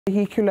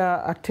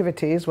Vehicular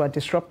activities were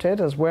disrupted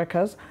as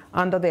workers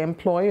under the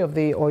employ of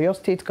the OYO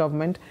state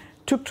government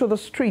took to the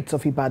streets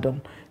of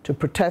Ibadan to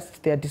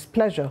protest their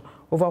displeasure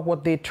over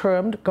what they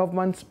termed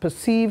government's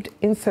perceived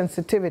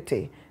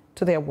insensitivity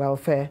to their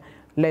welfare.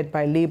 Led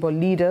by labor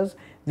leaders,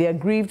 the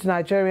aggrieved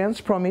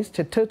Nigerians promised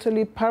to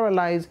totally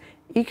paralyze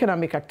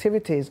economic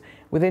activities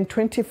within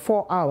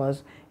 24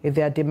 hours if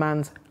their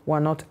demands were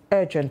not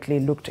urgently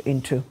looked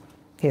into.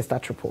 Here's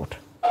that report.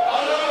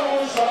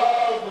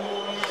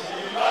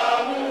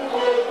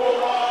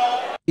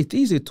 It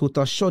is a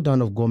total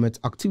shutdown of government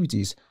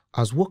activities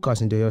as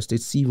workers in the Oyo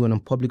State Civil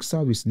and Public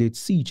Service laid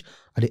siege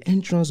at the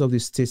entrance of the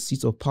state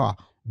seat of power,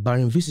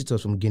 barring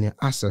visitors from gaining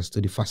access to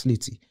the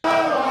facility. We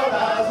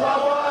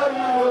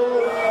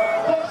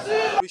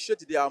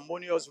appreciate the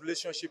harmonious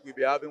relationship we'll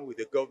be having with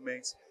the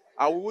government,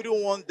 and we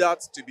wouldn't want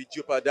that to be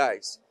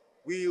jeopardized.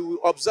 We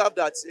observe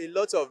that a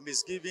lot of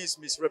misgivings,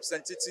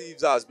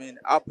 misrepresentatives has been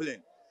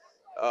happening,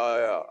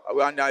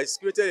 and it's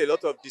created a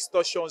lot of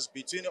distortions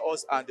between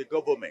us and the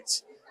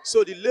government.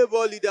 So the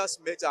labor leaders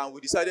met and we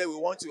decided we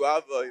want to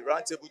have a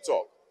roundtable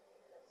talk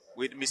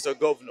with Mr.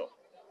 Governor.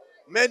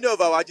 Many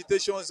of our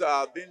agitations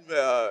have been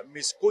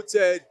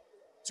misquoted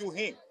to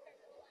him.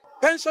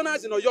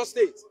 Pensioners in Oyo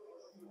State,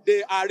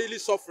 they are really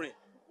suffering.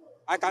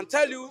 I can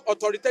tell you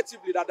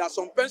authoritatively that there are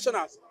some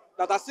pensioners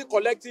that are still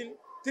collecting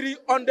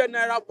 300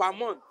 naira per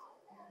month.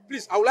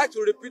 Please, I would like to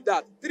repeat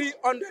that,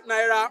 300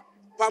 naira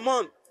per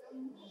month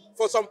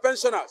for some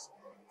pensioners.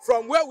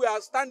 From where we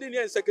are standing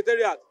here in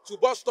Secretariat to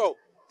bus stop,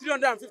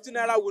 350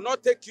 naira will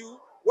not take you,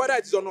 whether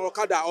it is on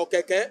Okada or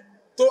Keke,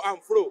 to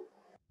and fro.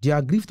 The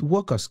aggrieved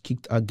workers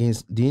kicked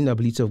against the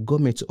inability of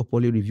government to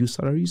properly review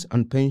salaries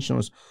and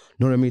pensions,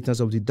 no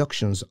remittance of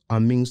deductions,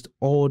 amongst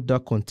all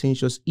the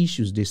contentious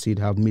issues they said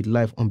have made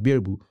life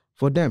unbearable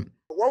for them.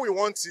 What we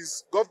want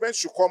is government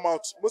should come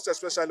out, most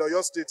especially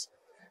Oyo State.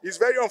 It's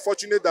very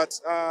unfortunate that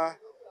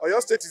Oyo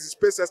State is a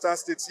space extra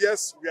state.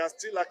 Yes, we are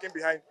still lacking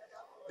behind.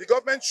 The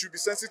government should be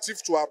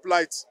sensitive to our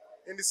plight,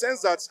 in the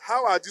sense that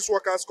how are these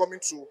workers coming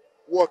to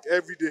work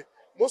every day?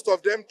 Most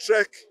of them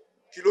trek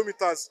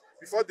kilometers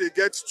before they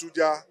get to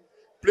their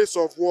place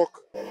of work.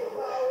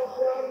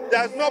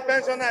 There's no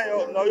pensioner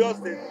in Oyo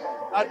State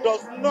that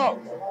does not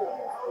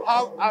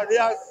have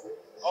areas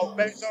of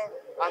pension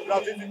and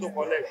gratuity to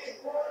collect.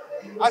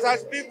 As I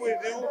speak with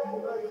you,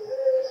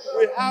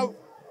 we have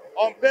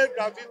unpaid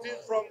gratuities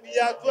from the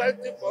year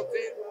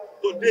 2014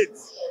 to date.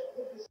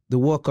 The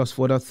workers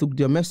further took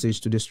their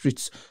message to the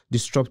streets,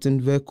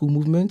 disrupting vehicle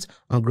movement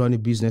and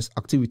grounding business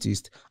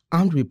activities.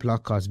 Armed with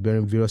placards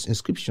bearing various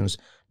inscriptions,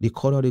 they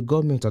called out the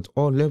government at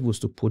all levels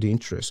to put the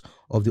interests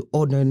of the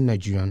ordinary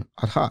Nigerian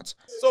at heart.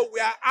 So we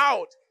are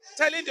out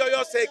telling the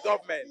Oyo State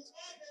government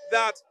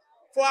that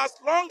for as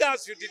long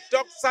as you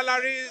deduct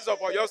salaries of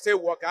Oyo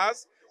State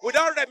workers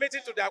without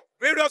remitting to their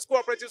various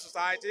cooperative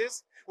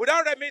societies,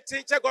 without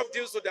remitting check-off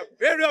deals to the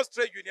various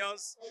trade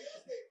unions,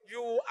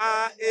 you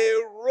are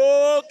a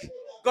rogue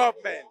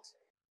government.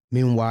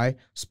 Meanwhile,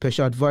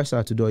 Special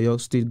Advisor to the Oyo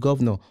State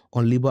Governor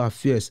on Labour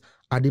Affairs,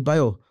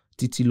 Adebayo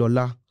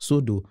Titilola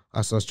Sodo,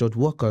 has assured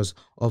workers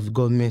of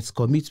government's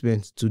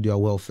commitment to their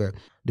welfare.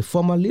 The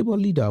former Labour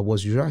leader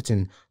was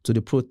reacting to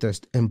the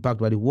protest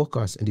embarked by the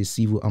workers in the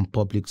civil and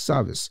public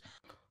service.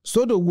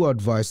 Sodo, who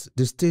advised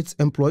the state's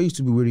employees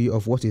to be wary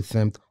of what he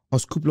termed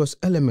unscrupulous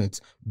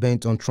elements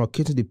bent on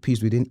truncating the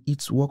peace within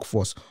its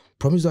workforce,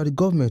 promised that the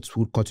government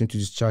would continue to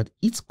discharge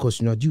its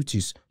constitutional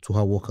duties to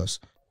her workers.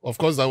 Of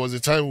course, there was a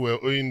time we were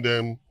owing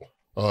them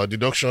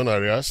deduction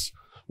areas.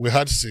 We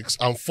had 6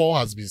 and 4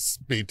 has been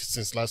paid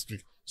since last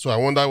week. So I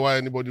wonder why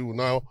anybody will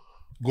now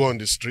go on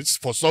the streets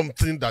for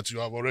something that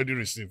you have already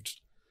received.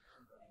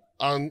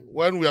 And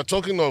when we are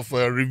talking of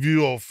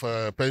review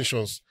of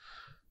pensions,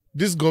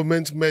 this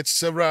government met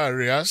several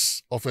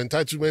areas of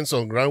entitlements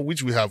on ground,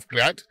 which we have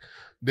cleared.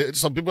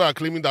 Some people are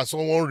claiming that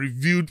someone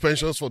reviewed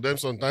pensions for them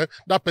sometime.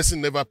 That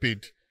person never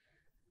paid.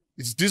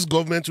 It's this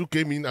government who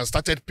came in and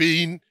started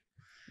paying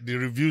the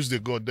reviews they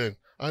got then.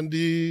 And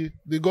the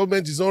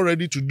government is not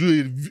ready to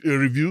do a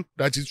review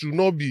that it will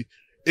not be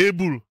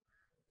able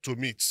to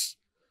meet.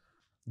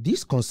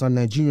 These concerned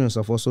Nigerians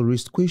have also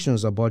raised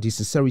questions about the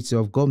sincerity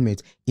of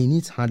government in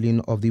its handling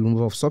of the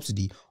removal of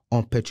subsidy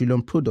on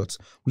petroleum products,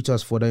 which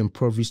has further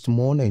impoverished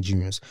more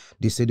Nigerians.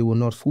 They say they will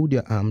not fold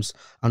their arms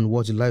and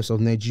watch the lives of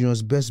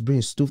Nigerians' best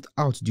brains stuffed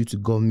out due to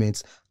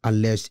government's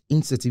alleged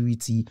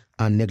insensitivity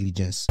and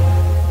negligence.